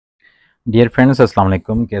Dear friends, अस्सलाम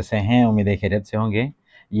वालेकुम। कैसे हैं? उम्मीद है खैरियत से होंगे।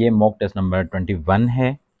 ये मॉक टेस्ट नंबर 21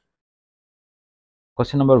 है।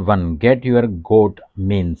 Question number 1, get your goat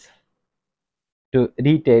means to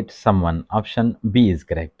irritate someone. Option B is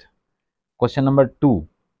correct. Question number 2,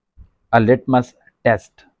 a litmus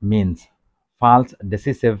test means false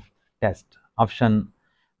decisive test. Option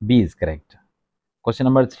B is correct. Question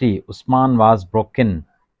number 3, Usman was broken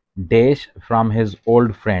dash from his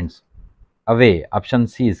old friends away. Option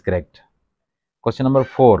C is correct. Question number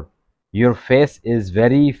 4, your face is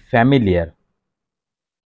very familiar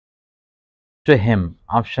to him.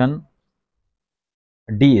 Option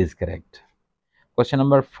D is correct. Question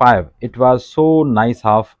number 5, it was so nice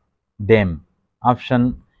of them.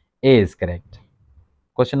 Option A is correct.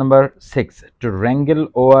 Question number 6, to wrangle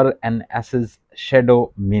over an ass's shadow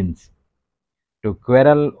means to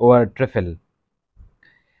quarrel over trifle.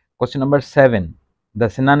 Question number 7, the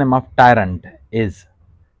synonym of tyrant is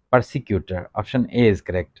persecutor. Option A is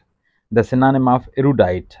correct. The synonym of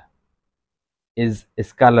erudite is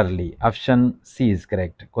scholarly. Option C is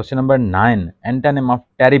correct. Question number 9, antonym of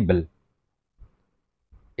terrible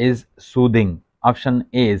is soothing. Option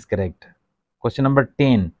A is correct. Question number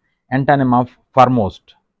 10, antonym of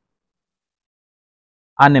foremost,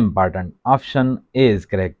 unimportant. Option A is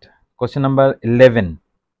correct. Question number 11,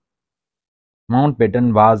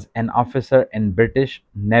 Mountbatten was an officer in British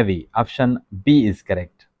Navy. Option B is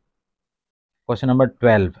correct. Question number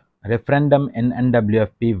 12, referendum in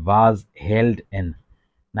NWFP was held in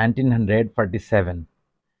 1947.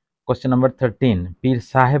 Question number 13, Pir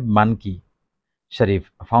Sahib Manki Sharif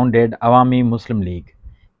founded Awami Muslim League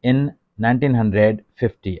in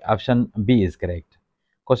 1950. Option B is correct.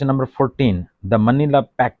 Question number 14, the Manila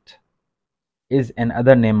Pact is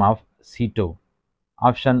another name of CETO.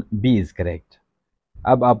 Option B is correct.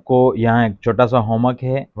 अब आपको यहाँ एक छोटा सा homework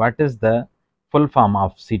है. What is the full form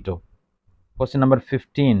of CETO? Question number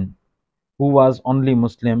 15, who was only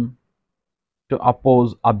Muslim to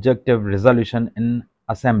oppose objective resolution in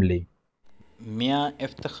assembly? Mia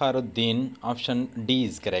Iftikharuddin. Option D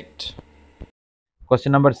is correct.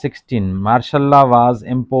 Question number 16, martial law was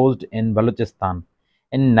imposed in Balochistan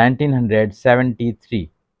in 1973.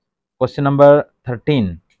 Question number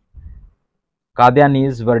 13,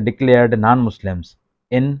 Qadianis were declared non-Muslims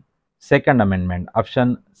in Second Amendment.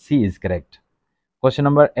 Option C is correct. Question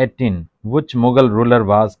number 18, which Mughal ruler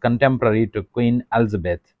was contemporary to Queen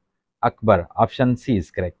Elizabeth? Akbar. Option C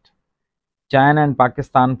is correct. China and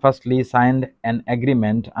Pakistan firstly signed an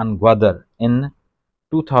agreement on Gwadar in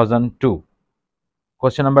 2002.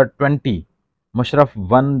 Question number 20, Musharraf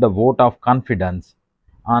won the vote of confidence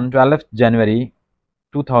on 12th January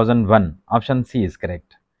 2001. Option C is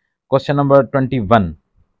correct. Question number 21,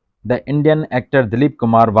 the Indian actor Dilip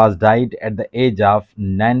Kumar was died at the age of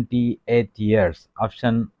 98 years.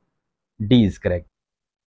 Option D is correct.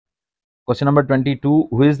 Question number 22,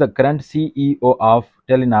 who is the current CEO of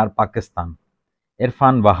Telenor Pakistan?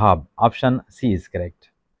 Irfan Wahab. Option C is correct.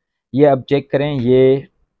 ये अब check करें, ये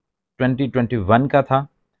 2021 का था.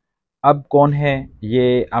 अब कौन है,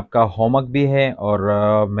 ये आपका होमवर्क भी है और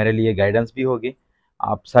मेरे लिए गाइडेंस भी होगी.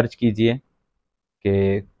 आप सर्च कीजिए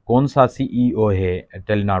कि कौन सा सीईओ है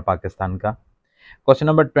टेलीनॉर पाकिस्तान का. Question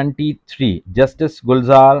number 23, justice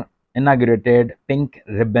Gulzar inaugurated Pink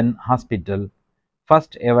Ribbon Hospital,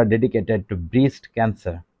 first ever dedicated to breast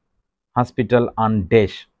cancer hospital on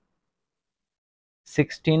dash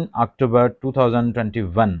 16 October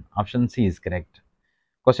 2021. Option C is correct.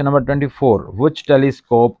 Question number 24, which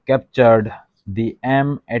telescope captured the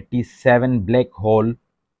M87 black hole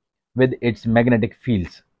with its magnetic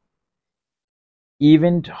fields?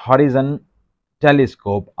 Event Horizon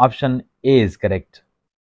Telescope. Option A is correct.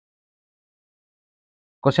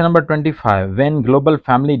 Question number 25, when Global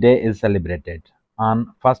Family Day is celebrated?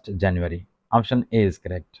 On 1st January. Option A is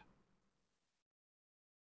correct.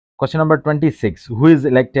 Question number 26, who is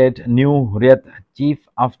elected new Hurriyat chief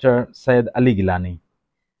after Syed Ali Gilani?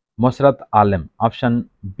 Musrat Alam. Option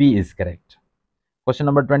B is correct. Question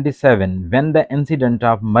number 27, when the incident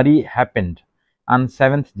of Murray happened on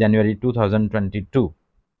 7th January 2022.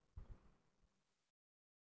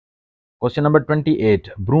 Question number 28,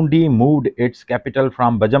 Burundi moved its capital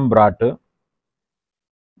from Bujumbura to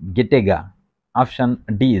Gitega. Option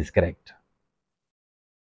D is correct.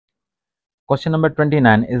 Question number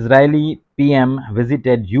 29, Israeli PM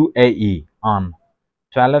visited UAE on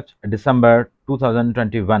 12th December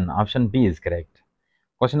 2021. Option B is correct.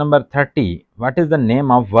 Question number 30, what is the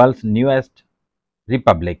name of world's newest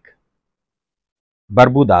republic?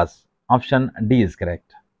 Barbudas. Option D is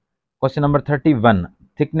correct. Question number 31,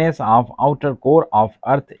 thickness of outer core of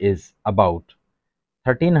Earth is about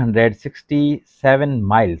 1367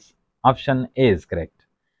 miles. Option A is correct.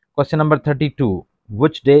 Question number 32.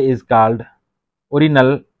 Which day is called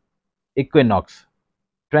Urinal Equinox?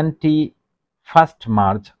 21st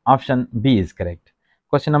March. Option B is correct.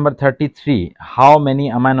 Question number 33. How many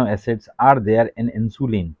amino acids are there in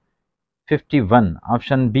insulin? 51.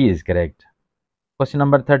 Option B is correct. Question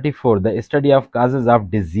number 34. The study of causes of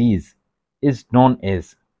disease is known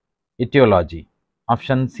as etiology.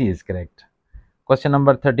 Option C is correct. Question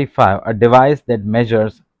number 35. A device that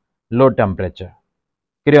measures low temperature.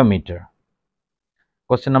 Cryometer.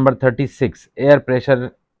 Question number 36. Air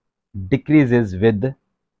pressure decreases with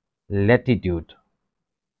latitude.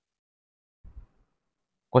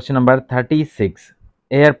 Question number 36.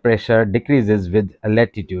 Air pressure decreases with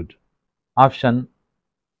latitude. Option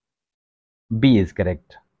B is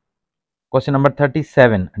correct. Question number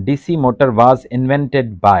 37. DC motor was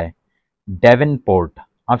invented by Davenport.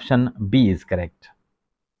 Option B is correct.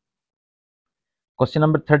 Question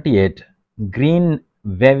number 38. Green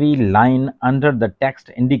wavy line under the text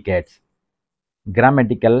indicates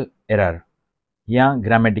grammatical error या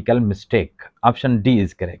grammatical mistake. Option D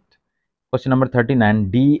is correct. Question number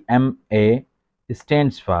 39. DMA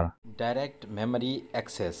stands for direct memory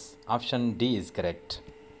access. Option D is correct.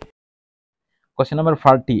 Question number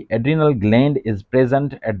 40. Adrenal gland is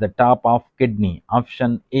present at the top of kidney.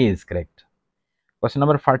 Option A is correct. Question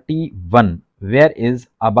number 41. Where is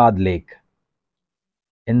Abad Lake?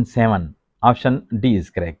 In 7. Option D is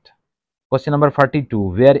correct. Question number 42.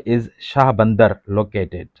 Where is Shah Bandar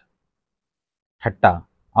located? Hatta.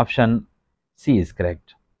 Option C is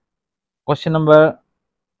correct. Question number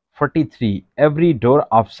 43. Every door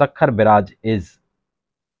of Sakhar Barrage is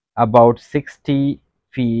about 60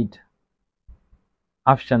 feet.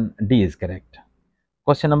 Option D is correct.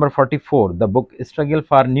 Question number 44. The book Struggle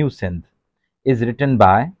for New Sindh is written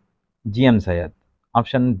by G.M. Syed.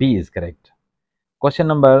 Option B is correct. Question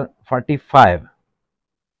number 45.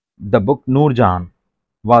 The book Noorjan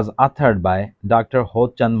was authored by Dr.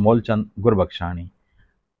 Hochand Molchand Gurbakshani.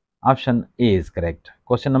 Option A is correct.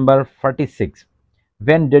 Question number 46.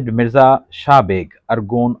 When did Mirza Shah Beg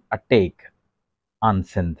Argon attack on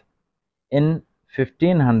Sindh? In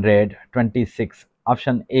 1526.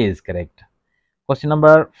 Option A is correct. Question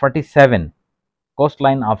number 47.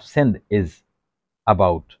 Coastline of Sindh is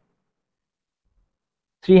about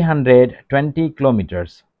 320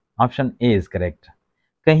 kilometers. Option A is correct.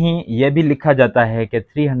 कहीं यह भी लिखा जाता है कि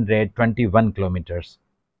 321 kilometers.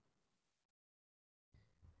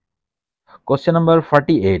 Question number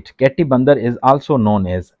 48. Katy Bandar is also known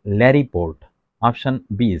as Larry Port. Option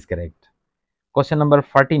B is correct. Question number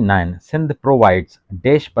 49. Sindh provides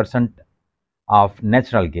dash percent of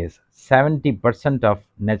natural gas. 70% of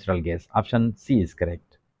natural gas. Option C is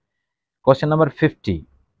correct. Question number 50.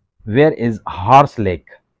 Where is Horse Lake?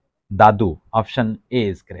 Dadu. Option A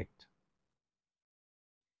is correct.